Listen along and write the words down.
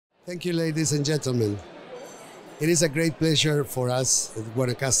Thank you, ladies and gentlemen. It is a great pleasure for us at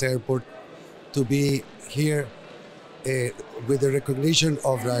Guanacaste Airport to be here with the recognition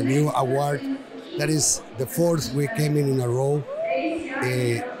of a new award. That is the fourth we came in a row,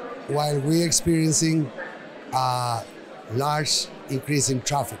 while we're experiencing a large increase in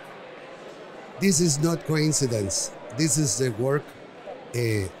traffic. This is not coincidence. This is the work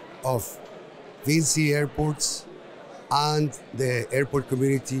of VINCI airports and the airport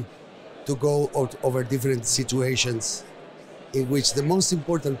community to go over different situations in which the most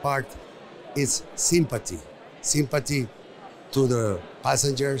important part is sympathy. Sympathy to the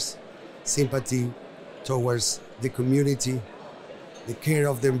passengers, sympathy towards the community, the care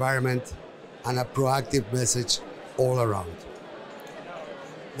of the environment, and a proactive message all around.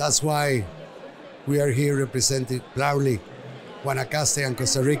 That's why we are here representing proudly Guanacaste and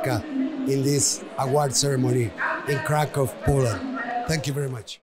Costa Rica in this award ceremony in Krakow, Poland. Thank you very much.